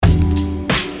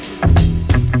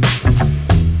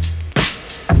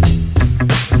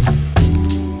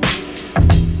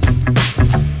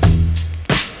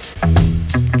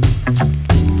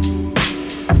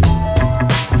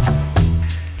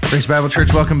Springs Bible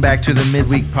Church, welcome back to the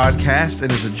Midweek Podcast.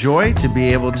 It is a joy to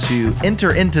be able to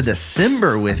enter into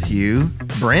December with you.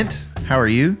 Brent, how are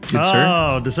you? Good, sir.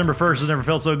 Oh, December 1st has never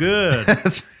felt so good.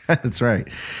 That's right.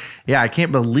 Yeah, I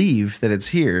can't believe that it's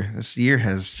here. This year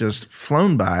has just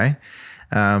flown by,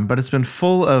 but it's been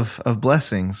full of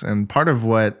blessings. And part of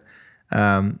what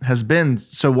has been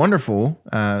so wonderful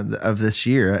of this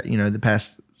year, the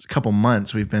past couple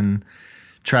months, we've been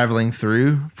traveling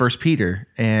through First Peter,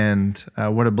 and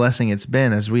what a blessing it's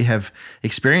been as we have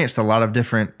experienced a lot of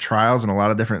different trials and a lot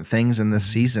of different things in this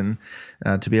season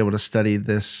to be able to study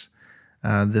this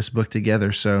book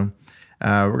together. So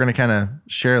we're going to kind of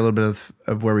share a little bit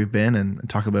of where we've been and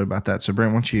talk a bit about that. So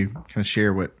Brent, why don't you kind of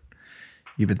share what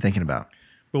you've been thinking about?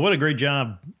 Well, what a great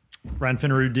job Ryan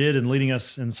Finnerud did in leading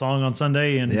us in song on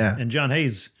Sunday, and John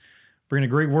Hayes bringing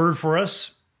a great word for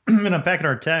us and unpacking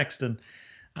our text. And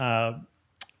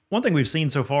one thing we've seen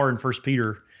so far in First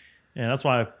Peter, and that's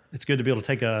why it's good to be able to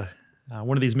take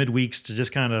one of these midweeks to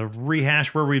just kind of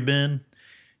rehash where we've been.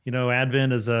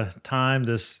 Advent is a time,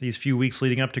 these few weeks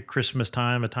leading up to Christmas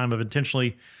time, a time of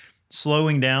intentionally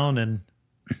slowing down, and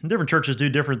different churches do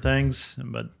different things,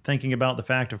 but thinking about the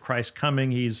fact of Christ coming,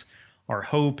 he's our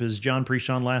hope, as John preached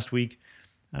on last week.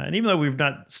 And even though we've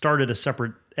not started a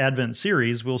separate Advent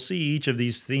series, we'll see each of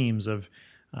these themes of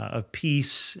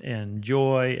peace and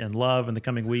joy and love in the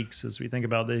coming weeks as we think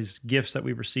about these gifts that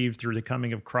we've received through the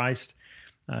coming of Christ.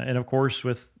 And of course,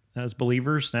 as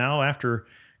believers now, after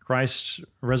Christ's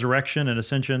resurrection and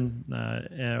ascension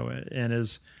and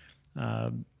his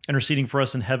interceding for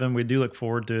us in heaven, we do look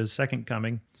forward to his second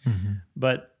coming. Mm-hmm.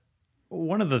 But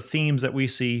one of the themes that we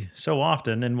see so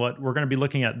often, and what we're going to be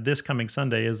looking at this coming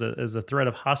Sunday, is a thread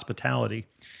of hospitality.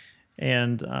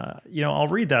 And I'll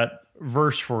read that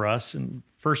verse for us in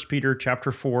 1 Peter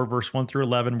chapter 4, verse 1 through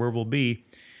 11, where we'll be.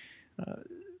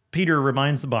 Peter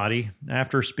reminds the body,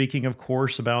 after speaking, of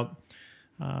course, about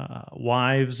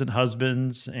wives and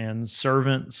husbands and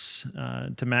servants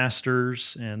to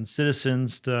masters and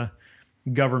citizens to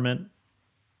government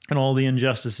and all the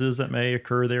injustices that may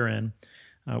occur therein.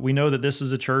 We know that this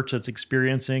is a church that's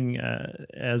experiencing,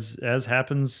 as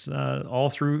happens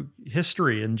all through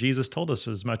history, and Jesus told us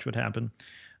as much would happen,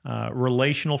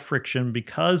 relational friction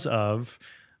because of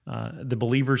the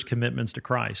believers' commitments to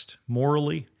Christ,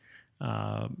 morally,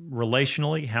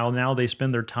 relationally, how now they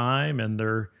spend their time and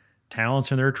their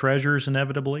talents and their treasures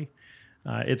inevitably.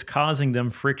 It's causing them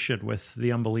friction with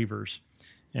the unbelievers,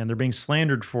 and they're being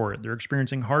slandered for it. They're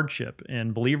experiencing hardship,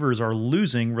 and believers are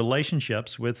losing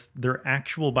relationships with their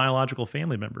actual biological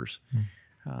family members.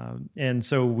 And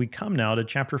so we come now to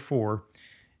chapter 4,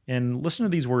 and listen to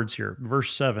these words here,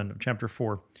 verse 7 of chapter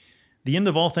 4. The end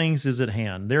of all things is at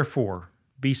hand. Therefore,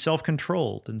 be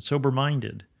self-controlled and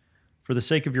sober-minded for the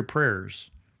sake of your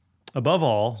prayers. Above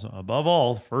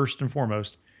all, first and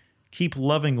foremost, keep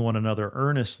loving one another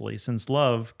earnestly, since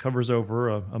love covers over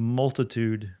a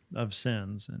multitude of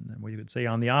sins. And we would say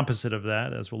on the opposite of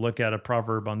that, as we'll look at a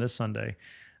proverb on this Sunday,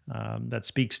 that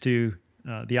speaks to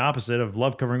the opposite of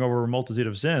love covering over a multitude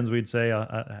of sins, we'd say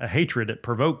a hatred. It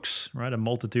provokes, right, a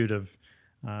multitude of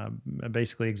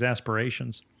basically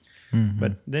exasperations. Mm-hmm.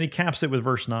 But then he caps it with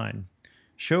verse 9.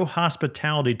 Show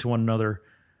hospitality to one another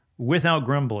without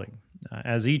grumbling,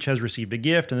 as each has received a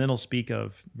gift, and then he'll speak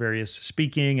of various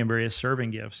speaking and various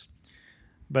serving gifts.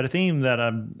 But a theme that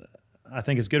I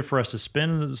think is good for us to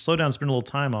slow down, spend a little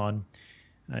time on,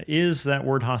 is that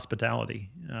word hospitality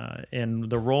and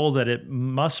the role that it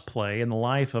must play in the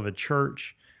life of a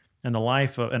church and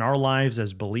in our lives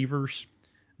as believers.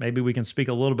 Maybe we can speak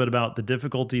a little bit about the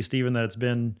difficulty, Stephen, that it's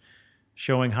been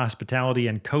showing hospitality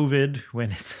in COVID,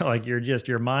 when it's like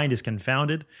your mind is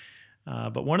confounded.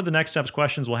 But one of the next steps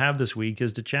questions we'll have this week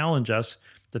is to challenge us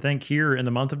to think here in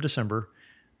the month of December,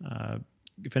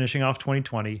 finishing off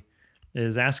 2020,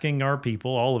 is asking our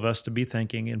people, all of us, to be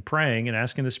thinking and praying and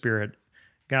asking the Spirit,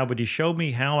 God, would you show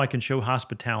me how I can show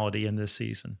hospitality in this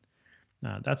season?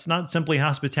 That's not simply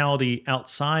hospitality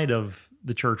outside of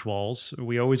the church walls.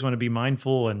 We always want to be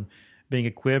mindful and being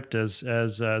equipped, as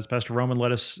Pastor Roman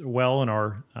led us well in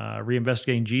our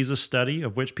Reinvestigating Jesus study,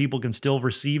 of which people can still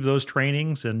receive those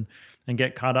trainings and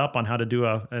get caught up on how to do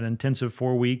an intensive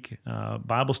 4-week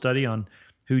Bible study on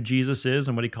who Jesus is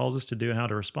and what he calls us to do and how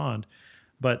to respond.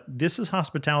 But this is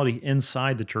hospitality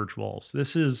inside the church walls.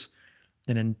 This is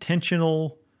an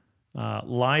intentional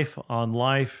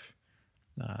life-on-life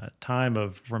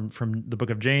time from the book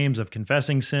of James, of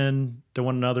confessing sin to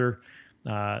one another,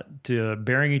 to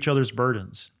bearing each other's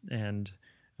burdens. And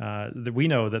we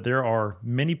know that there are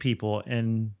many people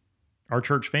our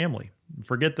church family.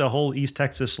 Forget the whole East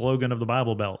Texas slogan of the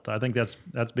Bible Belt. I think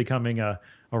that's becoming a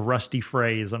rusty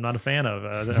phrase. I'm not a fan of.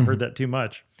 I've heard that too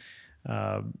much.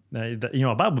 A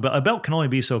Bible belt, a belt can only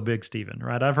be so big, Stephen,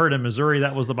 right? I've heard in Missouri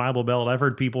that was the Bible Belt. I've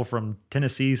heard people from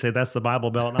Tennessee say that's the Bible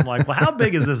Belt. And I'm like, well, how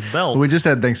big is this belt? We just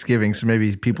had Thanksgiving, so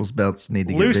maybe people's belts need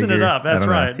to loosen get bigger. it up. That's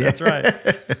right. Yeah. That's right.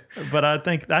 But I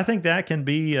think that can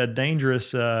be a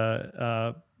dangerous,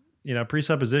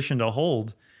 presupposition to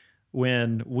hold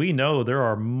when we know there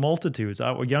are multitudes,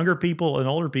 younger people and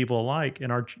older people alike,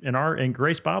 in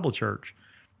Grace Bible Church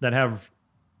that have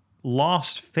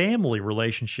lost family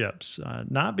relationships,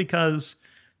 not because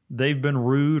they've been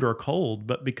rude or cold,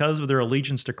 but because of their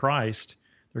allegiance to Christ.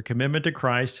 Their commitment to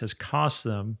Christ has cost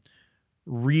them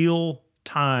real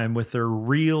time with their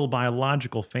real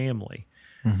biological family.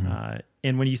 Mm-hmm.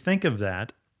 And when you think of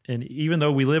that, and even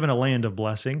though we live in a land of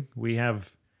blessing, we have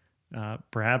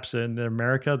perhaps in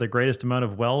America the greatest amount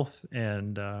of wealth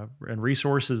and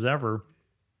resources ever.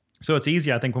 So it's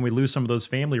easy, I think, when we lose some of those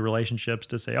family relationships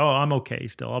to say, oh, I'm okay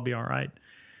still, I'll be all right.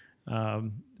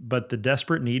 But the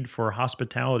desperate need for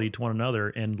hospitality to one another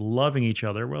and loving each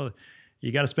other, well,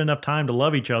 you got to spend enough time to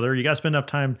love each other. You got to spend enough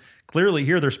time. Clearly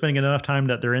here they're spending enough time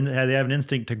that they have an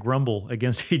instinct to grumble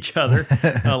against each other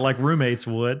like roommates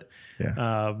would.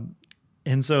 Yeah.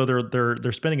 And so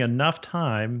they're spending enough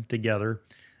time together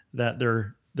that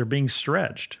they're being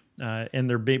stretched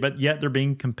but yet they're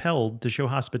being compelled to show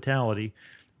hospitality,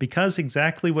 because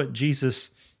exactly what Jesus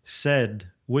said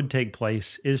would take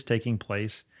place is taking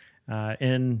place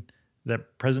in the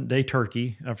present day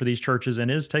Turkey for these churches,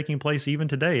 and is taking place even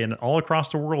today and all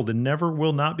across the world, and never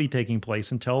will not be taking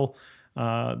place until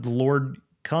the Lord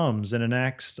comes and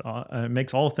enacts,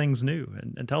 makes all things new.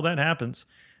 And until that happens,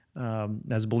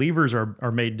 as believers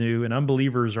are made new and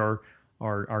unbelievers are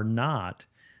not,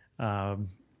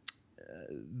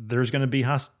 there's going to be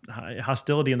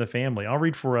hostility in the family. I'll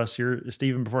read for us here,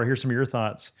 Stephen, before I hear some of your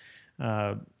thoughts.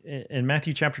 In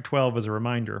Matthew chapter 12, as a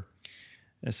reminder,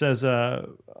 it says,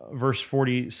 verse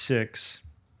 46,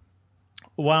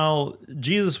 while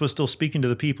Jesus was still speaking to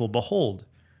the people, behold,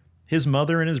 his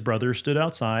mother and his brothers stood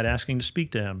outside asking to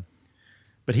speak to him.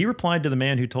 But he replied to the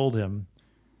man who told him,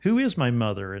 who is my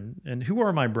mother and who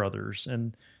are my brothers?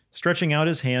 And stretching out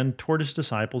his hand toward his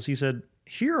disciples, he said,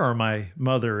 here are my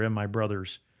mother and my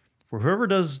brothers. For whoever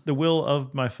does the will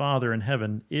of my Father in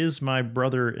heaven is my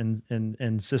brother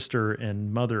and sister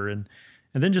and mother. And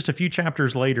then just a few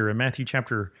chapters later, in Matthew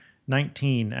chapter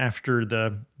 19, after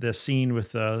the scene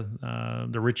with the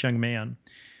rich young man,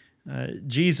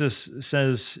 Jesus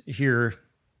says here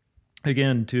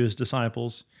again to his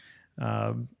disciples,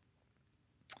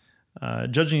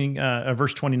 judging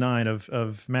verse 29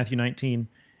 of Matthew 19,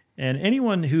 and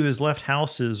anyone who has left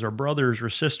houses or brothers or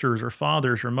sisters or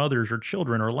fathers or mothers or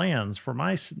children or lands for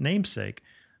my name's sake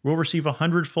will receive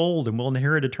 100-fold and will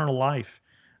inherit eternal life.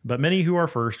 But many who are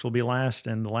first will be last,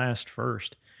 and the last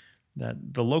first. That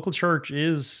the local church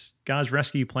is God's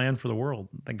rescue plan for the world.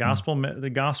 The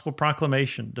gospel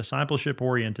proclamation, discipleship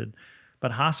oriented,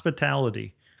 but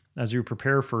hospitality as you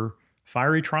prepare for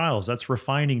fiery trials. That's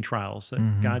refining trials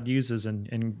that God uses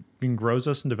and grows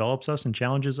us and develops us and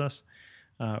challenges us.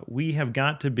 We have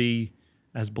got to be,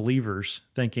 as believers,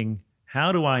 thinking,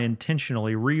 how do I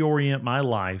intentionally reorient my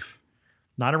life,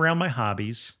 not around my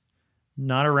hobbies,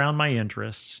 not around my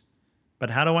interests, but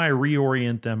how do I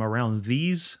reorient them around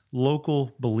these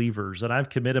local believers that I've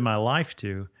committed my life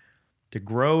to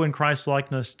grow in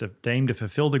Christ-likeness, to aim to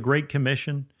fulfill the Great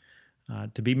Commission,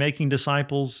 to be making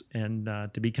disciples and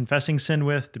to be confessing sin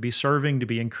with, to be serving, to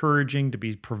be encouraging, to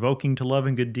be provoking to love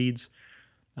and good deeds.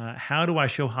 How do I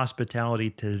show hospitality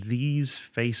to these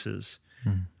faces?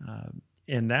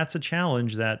 And that's a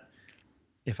challenge that,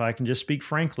 if I can just speak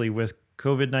frankly, with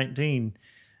COVID-19,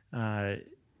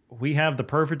 we have the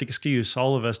perfect excuse,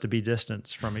 all of us, to be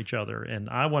distanced from each other. And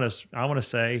I want to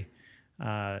say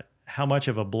how much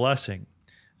of a blessing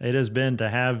it has been to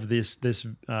have this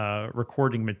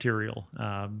recording material.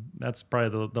 That's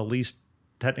probably the least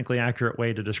technically accurate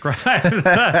way to describe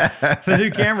the new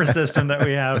camera system that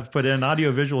we have put in,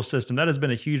 audio-visual system. That has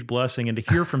been a huge blessing. And to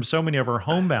hear from so many of our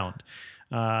homebound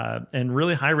and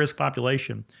really high-risk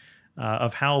population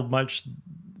of how much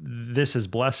this has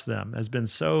blessed them has been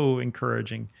so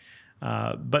encouraging.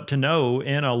 But to know,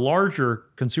 in a larger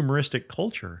consumeristic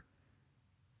culture,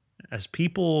 as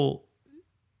people,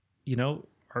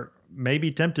 are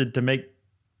maybe tempted to make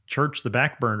church the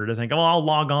back burner, to think, oh, I'll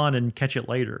log on and catch it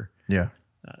later. Yeah.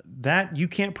 That you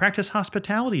can't practice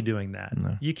hospitality doing that.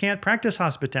 No. You can't practice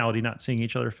hospitality not seeing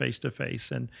each other face to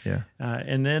face. And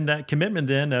then that commitment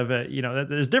then of,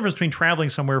 there's a difference between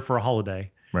traveling somewhere for a holiday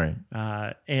Right.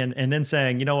 And then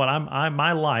saying, you know what,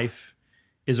 my life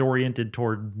is oriented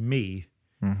toward me.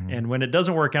 And when it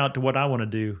doesn't work out to what I want to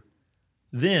do,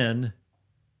 then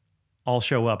I'll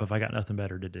show up if I got nothing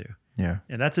better to do. Yeah.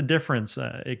 And that's a difference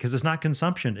because it's not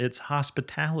consumption, it's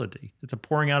hospitality. It's a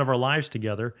pouring out of our lives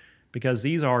together because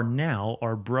these are now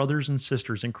our brothers and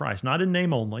sisters in Christ, not in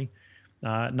name only,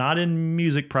 not in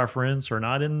music preference or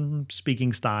not in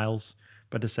speaking styles,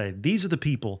 but to say, these are the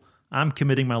people I'm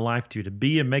committing my life to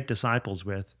be and make disciples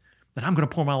with, that I'm going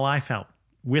to pour my life out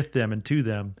with them and to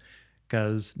them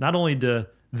because not only do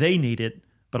they need it,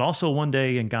 but also one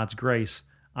day in God's grace,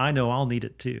 I know I'll need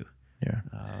it too. Yeah.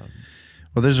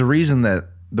 Well, there's a reason that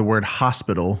the word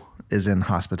hospital is in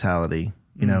hospitality.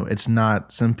 You know, it's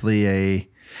not simply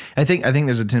I think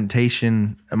there's a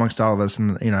temptation amongst all of us,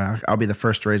 and you know, I'll be the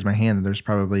first to raise my hand that there's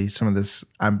probably some of this.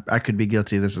 I could be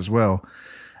guilty of this as well.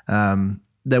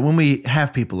 That when we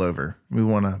have people over, we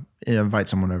want to invite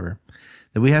someone over,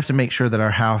 that we have to make sure that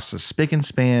our house is spick and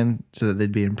span so that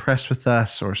they'd be impressed with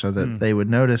us, or so that they would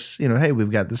notice, you know, hey,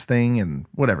 we've got this thing and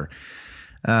whatever.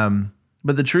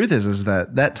 But the truth is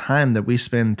that time that we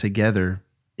spend together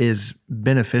is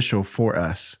beneficial for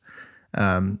us.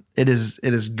 It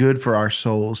is good for our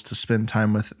souls to spend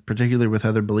time with, particularly with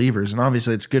other believers. And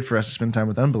obviously it's good for us to spend time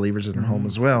with unbelievers in our home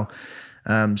as well,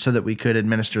 so that we could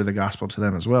administer the gospel to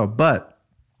them as well. But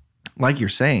like you're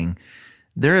saying,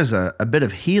 there is a bit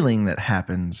of healing that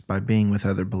happens by being with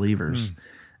other believers.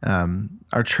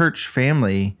 Our church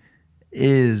family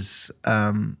is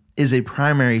a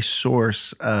primary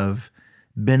source of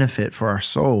benefit for our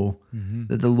soul,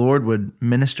 that the Lord would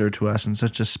minister to us in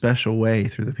such a special way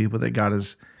through the people that God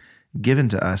has given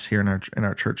to us here in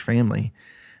our church family.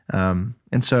 And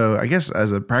so I guess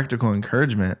as a practical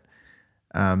encouragement,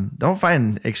 don't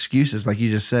find excuses like you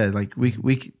just said. Like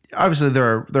we obviously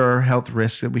there are health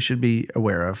risks that we should be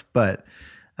aware of, but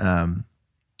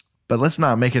let's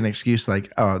not make an excuse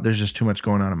like, oh, there's just too much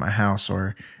going on in my house,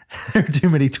 or there are too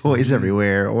many toys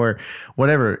everywhere, or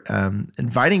whatever.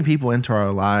 Inviting people into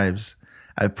our lives,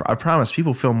 I promise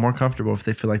people feel more comfortable if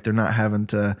they feel like they're not having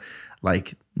to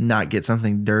like not get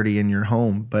something dirty in your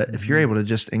home. But if you're able to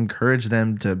just encourage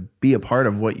them to be a part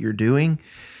of what you're doing,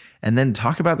 and then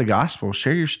talk about the gospel,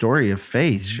 share your story of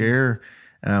faith, share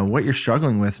what you're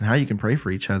struggling with and how you can pray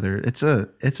for each other.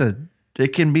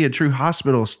 It can be a true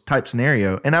hospital type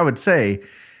scenario. And I would say,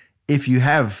 if you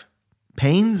have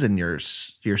pains and you're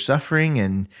suffering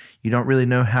and you don't really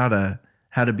know how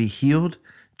to be healed,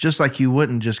 just like you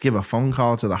wouldn't just give a phone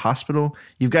call to the hospital,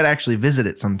 you've got to actually visit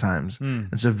it sometimes.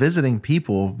 And so visiting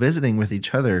with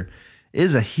each other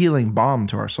is a healing balm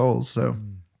to our souls. So,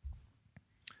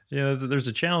 yeah, there's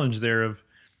a challenge there of,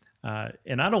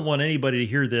 and I don't want anybody to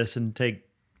hear this and take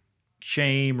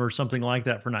shame or something like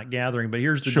that for not gathering, but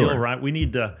here's the deal, right? We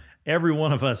need to, every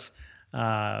one of us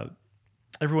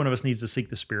needs to seek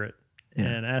the Spirit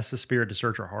and ask the Spirit to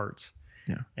search our hearts.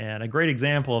 Yeah. And a great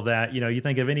example of that, you know, you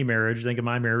think of any marriage, you think of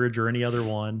my marriage or any other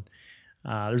one.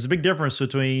 There's a big difference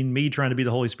between me trying to be the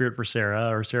Holy Spirit for Sarah,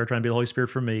 or Sarah trying to be the Holy Spirit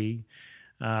for me,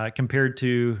 compared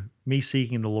to me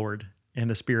seeking the Lord and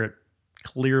the Spirit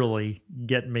clearly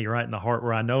getting me right in the heart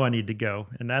where I know I need to go.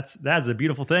 And that's a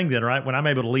beautiful thing then, right? When I'm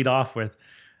able to lead off with,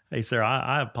 hey, Sarah,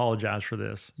 I apologize for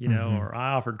this, you know, or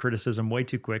I offered criticism way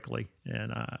too quickly.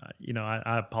 And, you know,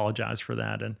 I apologize for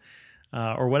that. And,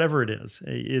 or whatever it is,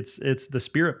 it's the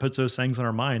Spirit puts those things on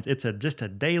our minds. It's just a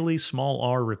daily small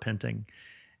R repenting.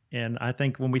 And I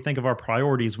think when we think of our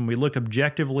priorities, when we look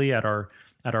objectively at our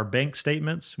bank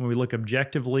statements, when we look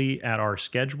objectively at our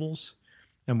schedules,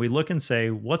 and we look and say,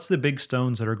 what's the big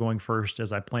stones that are going first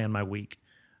as I plan my week?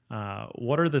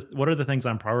 What are the things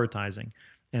I'm prioritizing?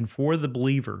 And for the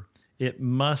believer, it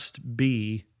must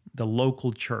be the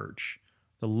local church.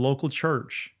 The local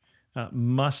church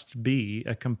must be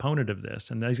a component of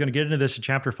this. And he's going to get into this in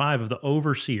chapter 5 of the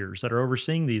overseers that are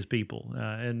overseeing these people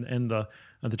and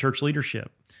the church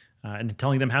leadership, and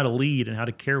telling them how to lead and how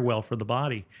to care well for the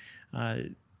body.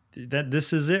 That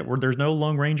this is it, where there's no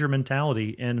Lone Ranger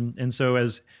mentality. And so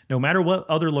as no matter what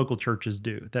other local churches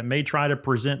do that may try to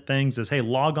present things as, hey,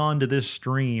 log on to this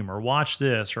stream or watch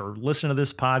this or listen to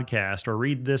this podcast or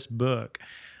read this book,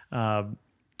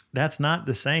 that's not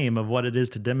the same of what it is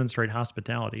to demonstrate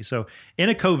hospitality. So in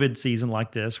a COVID season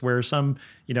like this, where some,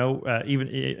 you know, even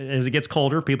as it gets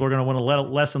colder, people are going to want to let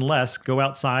less and less go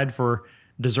outside for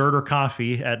dessert or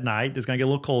coffee at night. It's going to get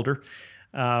a little colder.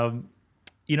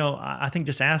 You know, I think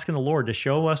just asking the Lord to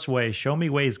show us ways, show me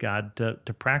ways, God,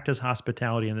 to practice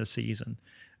hospitality in this season.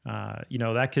 You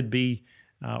know, that could be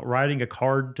writing a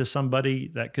card to somebody.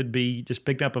 That could be just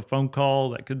picking up a phone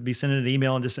call. That could be sending an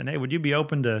email and just saying, hey, would you be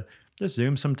open to just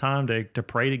Zoom sometime to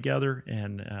pray together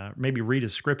and maybe read a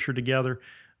scripture together,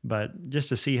 but just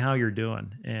to see how you're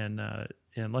doing. And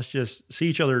let's just see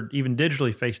each other even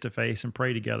digitally face to face and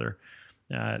pray together.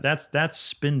 That's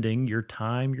spending your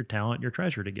time, your talent, your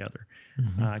treasure together.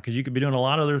 Because you could be doing a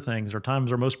lot of other things. Our time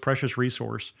is our most precious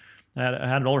resource.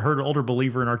 I heard an older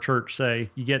believer in our church say,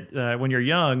 you get when you're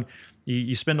young,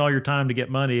 you spend all your time to get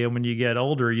money, and when you get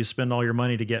older, you spend all your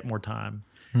money to get more time.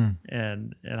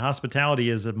 And hospitality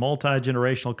is a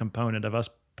multi-generational component of us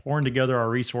pouring together our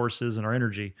resources and our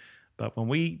energy. But when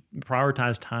we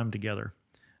prioritize time together,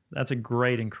 that's a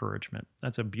great encouragement.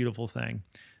 That's a beautiful thing.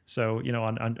 So,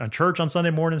 on church on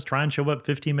Sunday mornings, try and show up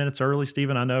 15 minutes early.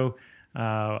 Stephen, I know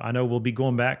we'll be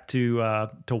going back to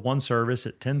one service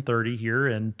at 10:30 here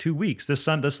in 2 weeks. This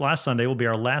last Sunday will be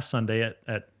our last Sunday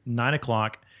at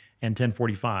 9:00 and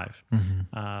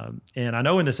 10:45. And I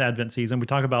know in this Advent season, we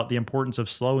talk about the importance of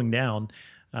slowing down.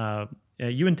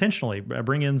 You intentionally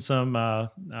bring in some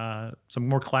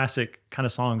more classic kind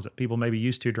of songs that people may be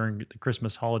used to during the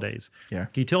Christmas holidays. Yeah.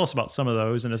 Can you tell us about some of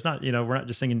those? And it's not, we're not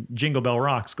just singing Jingle Bell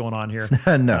Rocks going on here.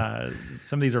 No.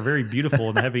 Some of these are very beautiful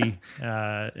and heavy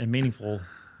and meaningful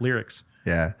lyrics.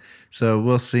 Yeah. So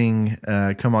we'll sing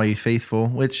Come All Ye Faithful,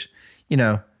 which,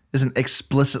 isn't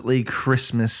explicitly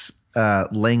Christmas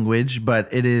language,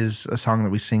 but it is a song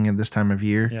that we sing at this time of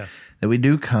year. Yes. That we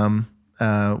do come.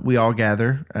 We all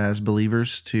gather as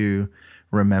believers to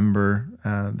remember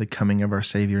the coming of our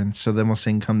Savior. And so then we'll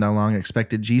sing Come Thou Long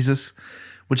Expected Jesus,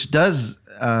 which does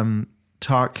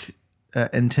talk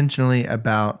intentionally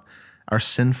about our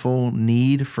sinful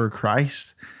need for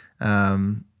Christ.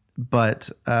 But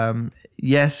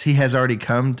yes, he has already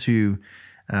come to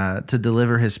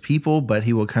deliver his people, but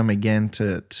he will come again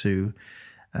to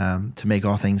make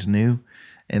all things new.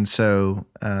 And so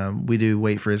we do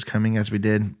wait for his coming, as we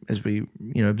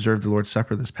observed the Lord's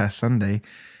Supper this past Sunday.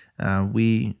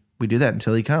 We do that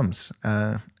until he comes,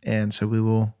 and so we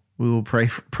will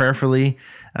prayerfully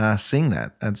sing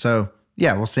that. And so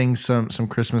we'll sing some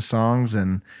Christmas songs,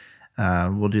 and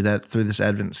we'll do that through this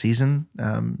Advent season,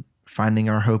 finding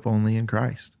our hope only in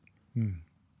Christ.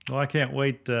 Well, I can't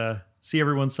wait to see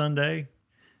everyone Sunday.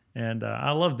 And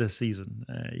I love this season.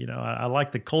 I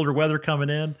like the colder weather coming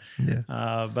in,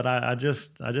 but I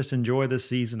just enjoy this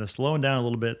season of slowing down a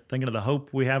little bit, thinking of the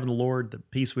hope we have in the Lord, the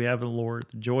peace we have in the Lord,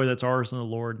 the joy that's ours in the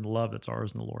Lord, and the love that's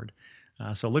ours in the Lord.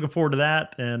 So looking forward to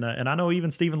that, and I know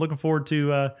even Stephen looking forward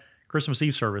to Christmas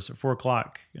Eve service at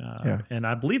 4:00. And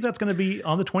I believe that's going to be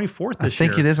on the 24th this year. I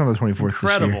think it is on the 24th.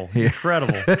 Incredible, this year.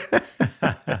 Incredible.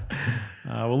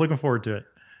 We're looking forward to it.